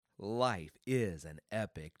Life is an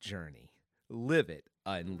epic journey. Live it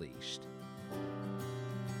unleashed.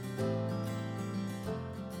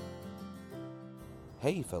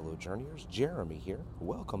 Hey, fellow journeyers, Jeremy here.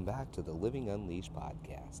 Welcome back to the Living Unleashed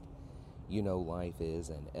podcast. You know, life is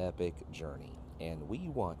an epic journey, and we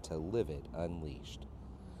want to live it unleashed.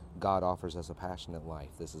 God offers us a passionate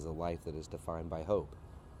life. This is a life that is defined by hope,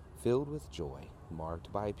 filled with joy,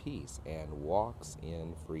 marked by peace, and walks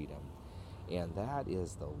in freedom. And that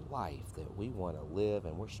is the life that we want to live,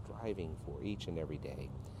 and we're striving for each and every day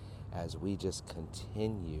as we just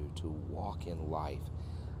continue to walk in life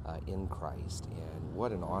in Christ. And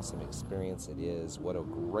what an awesome experience it is. What a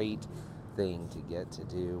great thing to get to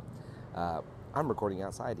do. I'm recording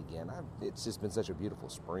outside again. It's just been such a beautiful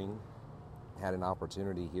spring. Had an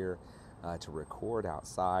opportunity here to record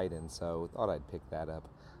outside, and so thought I'd pick that up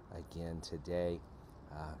again today.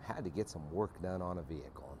 Had to get some work done on a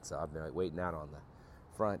vehicle, and so I've been waiting out on the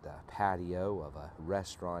front patio of a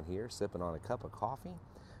restaurant here, sipping on a cup of coffee,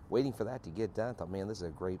 waiting for that to get done. Thought, man, this is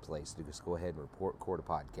a great place to just go ahead and record a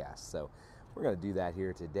podcast. So we're going to do that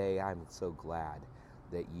here today. I'm so glad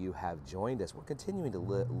that you have joined us. We're continuing to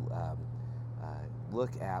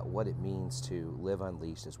look at what it means to live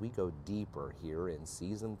unleashed as we go deeper here in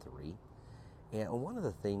season 3. And one of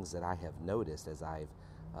the things that I have noticed as I've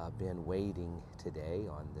been waiting today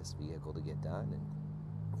on this vehicle to get done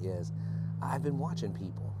is I've been watching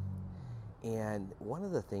people. And one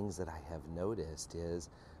of the things that I have noticed is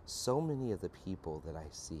so many of the people that I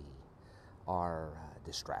see are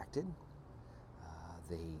distracted.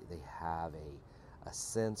 They have a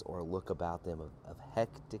sense or a look about them of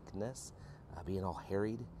hecticness, being all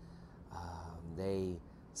harried.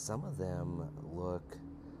 Some of them look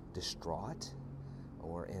distraught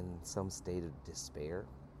or in some state of despair.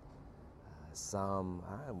 I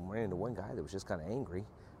ran into one guy that was just kind of angry,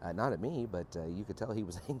 not at me, but you could tell he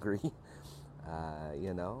was angry,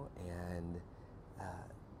 and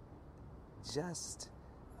just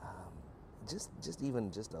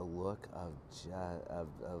a look of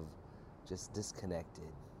just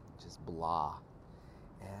disconnected, just blah.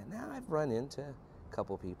 And now I've run into a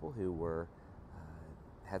couple people who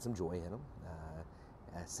had some joy in them,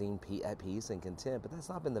 seemed at peace and content, but that's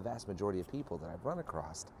not been the vast majority of people that I've run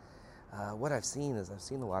across. What I've seen is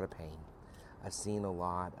a lot of pain. I've seen a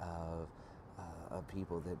lot of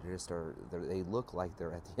people that just they look like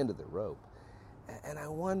they're at the end of the rope. And I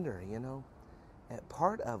wonder,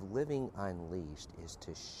 part of living unleashed is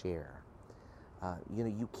to share.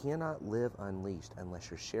 You cannot live unleashed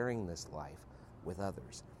unless you're sharing this life with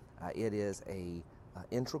others. It is a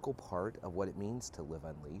integral part of what it means to live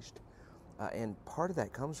unleashed. And part of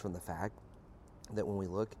that comes from the fact that when we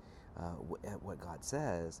look at what God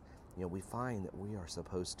says, we find that we are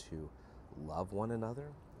supposed to love one another,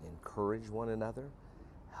 encourage one another,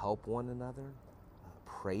 help one another,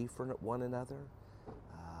 pray for one another,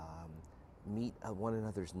 meet one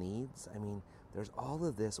another's needs. I mean, there's all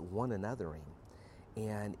of this one anothering.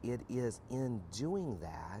 And it is in doing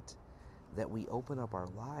that we open up our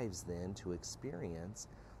lives then to experience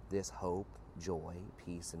this hope, joy,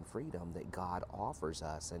 peace, and freedom that God offers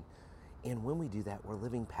us. And when we do that, we're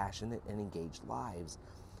living passionate and engaged lives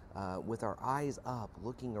with our eyes up,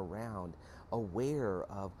 looking around, aware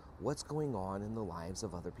of what's going on in the lives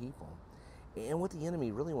of other people. And what the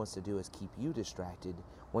enemy really wants to do is keep you distracted,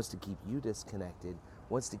 wants to keep you disconnected,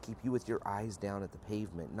 wants to keep you with your eyes down at the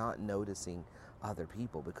pavement, not noticing other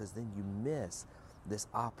people, because then you miss this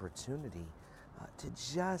opportunity to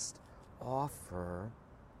just offer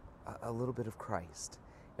a little bit of Christ.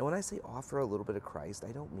 And when I say offer a little bit of Christ,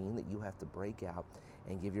 I don't mean that you have to break out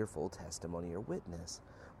and give your full testimony or witness,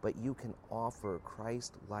 but you can offer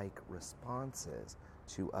Christ-like responses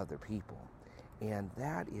to other people. And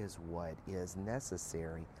that is what is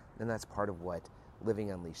necessary, and that's part of what Living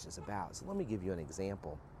Unleashed is about. So let me give you an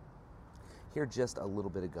example. Here just a little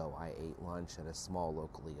bit ago, I ate lunch at a small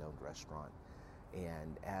locally owned restaurant.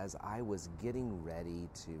 And as I was getting ready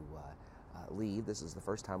to leave, this is the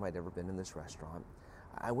first time I'd ever been in this restaurant,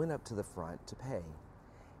 I went up to the front to pay.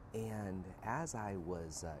 And as I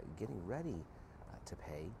was getting ready to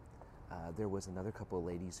pay, there was another couple of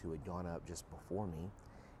ladies who had gone up just before me,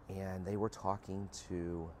 and they were talking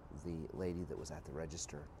to the lady that was at the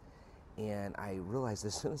register. And I realized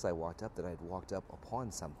as soon as I walked up that I'd walked up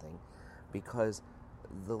upon something, because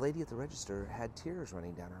the lady at the register had tears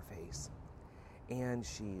running down her face. And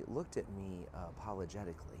she looked at me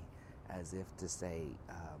apologetically, as if to say,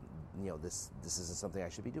 this isn't something I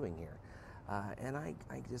should be doing here. And I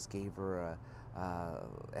just gave her,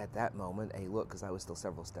 at that moment, a look, because I was still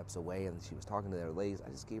several steps away and she was talking to the other ladies. I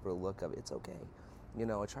just gave her a look of, it's okay.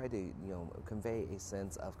 I tried to, convey a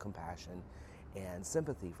sense of compassion and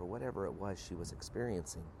sympathy for whatever it was she was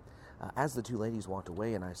experiencing. As the two ladies walked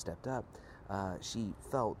away and I stepped up, she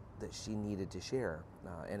felt that she needed to share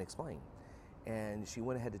and explain. And she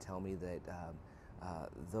went ahead to tell me that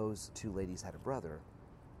those two ladies had a brother,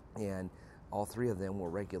 and all three of them were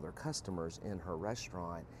regular customers in her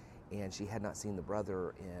restaurant, and she had not seen the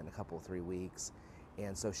brother in a couple, 3 weeks.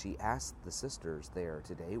 And so she asked the sisters there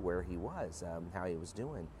today where he was, how he was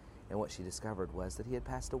doing. And what she discovered was that he had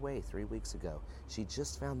passed away 3 weeks ago. She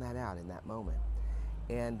just found that out in that moment.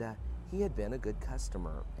 And he had been a good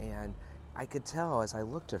customer. And I could tell as I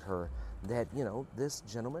looked at her that, this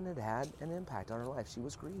gentleman had had an impact on her life. She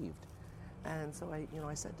was grieved. And so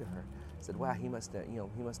I said to her, wow, he must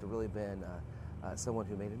have really been someone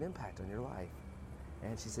who made an impact on your life.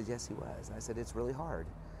 And she said, yes, he was. I said, it's really hard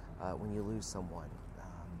when you lose someone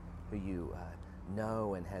who you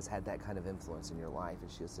know and has had that kind of influence in your life. And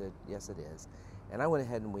she said, yes, it is. And I went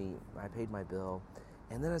ahead and I paid my bill.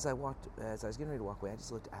 And then as I was getting ready to walk away, I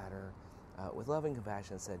just looked at her with love and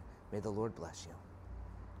compassion and said, may the Lord bless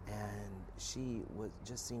you. And she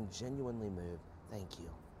just seemed genuinely moved. Thank you.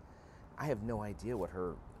 I have no idea what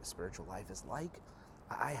her spiritual life is like.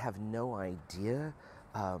 I have no idea.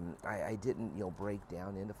 I didn't, break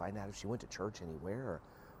down in to find out if she went to church anywhere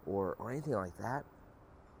or anything like that.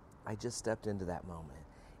 I just stepped into that moment.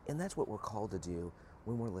 And that's what we're called to do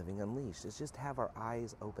when we're living unleashed. It's just have our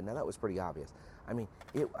eyes open. Now, that was pretty obvious. I mean,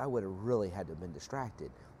 I would have really had to have been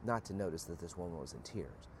distracted not to notice that this woman was in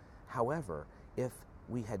tears. However, if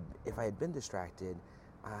I had been distracted,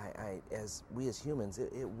 as humans,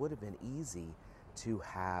 it would have been easy to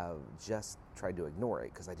have just tried to ignore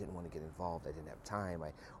it because I didn't want to get involved. I didn't have time,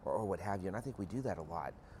 or what have you. And I think we do that a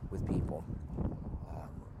lot with people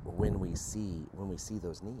when we see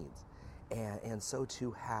those needs. And so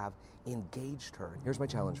to have engaged her. Here's my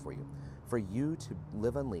challenge for you. For you to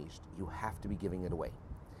live unleashed, you have to be giving it away.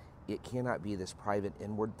 It cannot be this private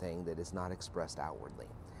inward thing that is not expressed outwardly.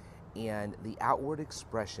 And the outward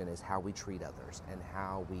expression is how we treat others and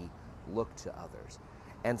how we look to others.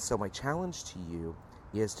 And so my challenge to you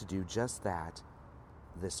is to do just that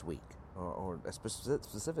this week, or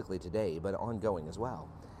specifically today, but ongoing as well.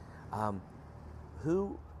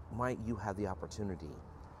 Who might you have the opportunity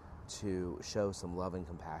to show some love and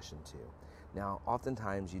compassion to? Now,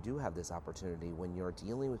 oftentimes you do have this opportunity when you're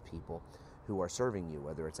dealing with people who are serving you,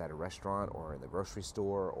 whether it's at a restaurant or in the grocery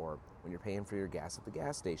store or when you're paying for your gas at the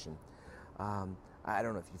gas station. I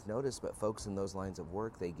don't know if you've noticed, but folks in those lines of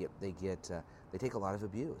work, they take a lot of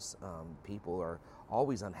abuse. People are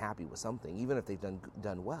always unhappy with something, even if they've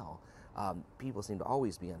done well. People seem to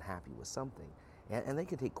always be unhappy with something, and they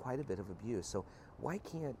can take quite a bit of abuse. So why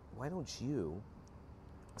don't you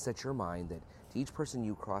set your mind that to each person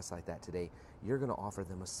you cross like that today, you're going to offer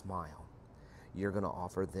them a smile. You're going to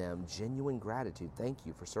offer them genuine gratitude. Thank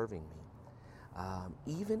you for serving me.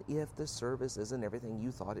 Even if the service isn't everything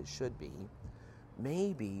you thought it should be,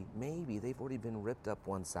 maybe they've already been ripped up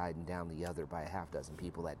one side and down the other by a half dozen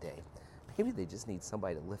people that day. Maybe they just need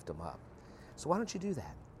somebody to lift them up. So why don't you do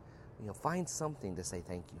that? Find something to say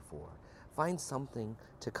thank you for. Find something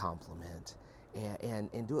to compliment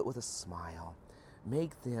and do it with a smile.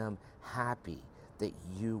 Make them happy that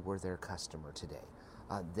you were their customer today.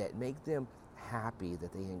 That make them happy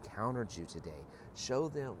that they encountered you today. Show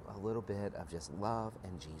them a little bit of just love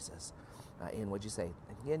and Jesus. And what'd you say?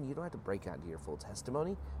 Again, you don't have to break out into your full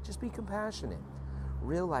testimony. Just be compassionate.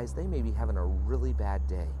 Realize they may be having a really bad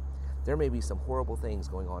day. There may be some horrible things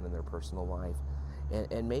going on in their personal life.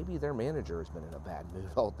 And maybe their manager has been in a bad mood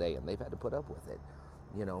all day and they've had to put up with it.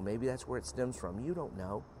 Maybe that's where it stems from. You don't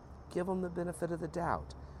know. Give them the benefit of the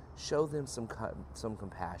doubt. Show them some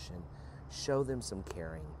compassion. Show them some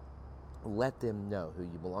caring. Let them know who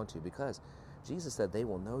you belong to, because Jesus said they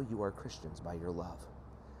will know you are Christians by your love.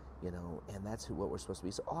 And that's what we're supposed to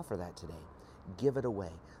be. So offer that today. Give it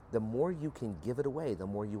away. The more you can give it away, the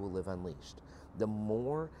more you will live unleashed. The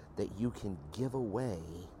more that you can give away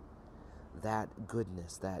that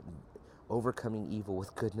goodness, that overcoming evil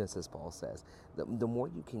with goodness, as Paul says, the more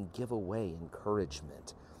you can give away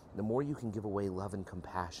encouragement, the more you can give away love and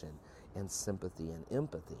compassion and sympathy and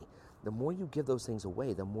empathy, the more you give those things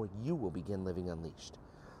away, the more you will begin living unleashed.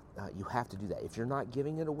 You have to do that. If you're not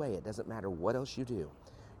giving it away, it doesn't matter what else you do,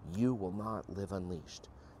 you will not live unleashed.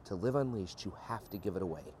 To live unleashed, you have to give it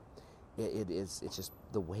away. It's just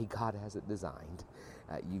the way God has it designed.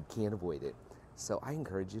 You can't avoid it. So I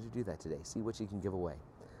encourage you to do that today. See what you can give away.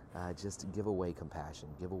 Just give away compassion,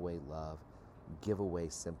 give away love, give away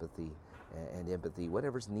sympathy and empathy,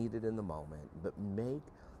 whatever's needed in the moment. But make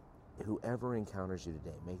whoever encounters you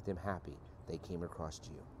today, make them happy they came across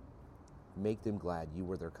you. Make them glad you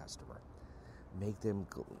were their customer. Make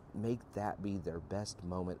that be their best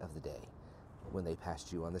moment of the day when they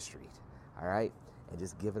passed you on the street. All right? And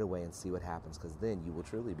just give it away and see what happens, because then you will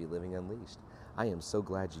truly be living unleashed. I am so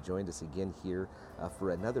glad you joined us again here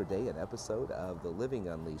for another day, an episode of the Living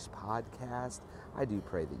Unleashed podcast. I do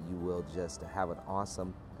pray that you will just have an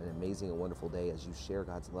awesome, an amazing, and wonderful day as you share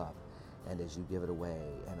God's love and as you give it away.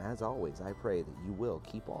 And as always, I pray that you will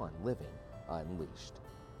keep on living unleashed.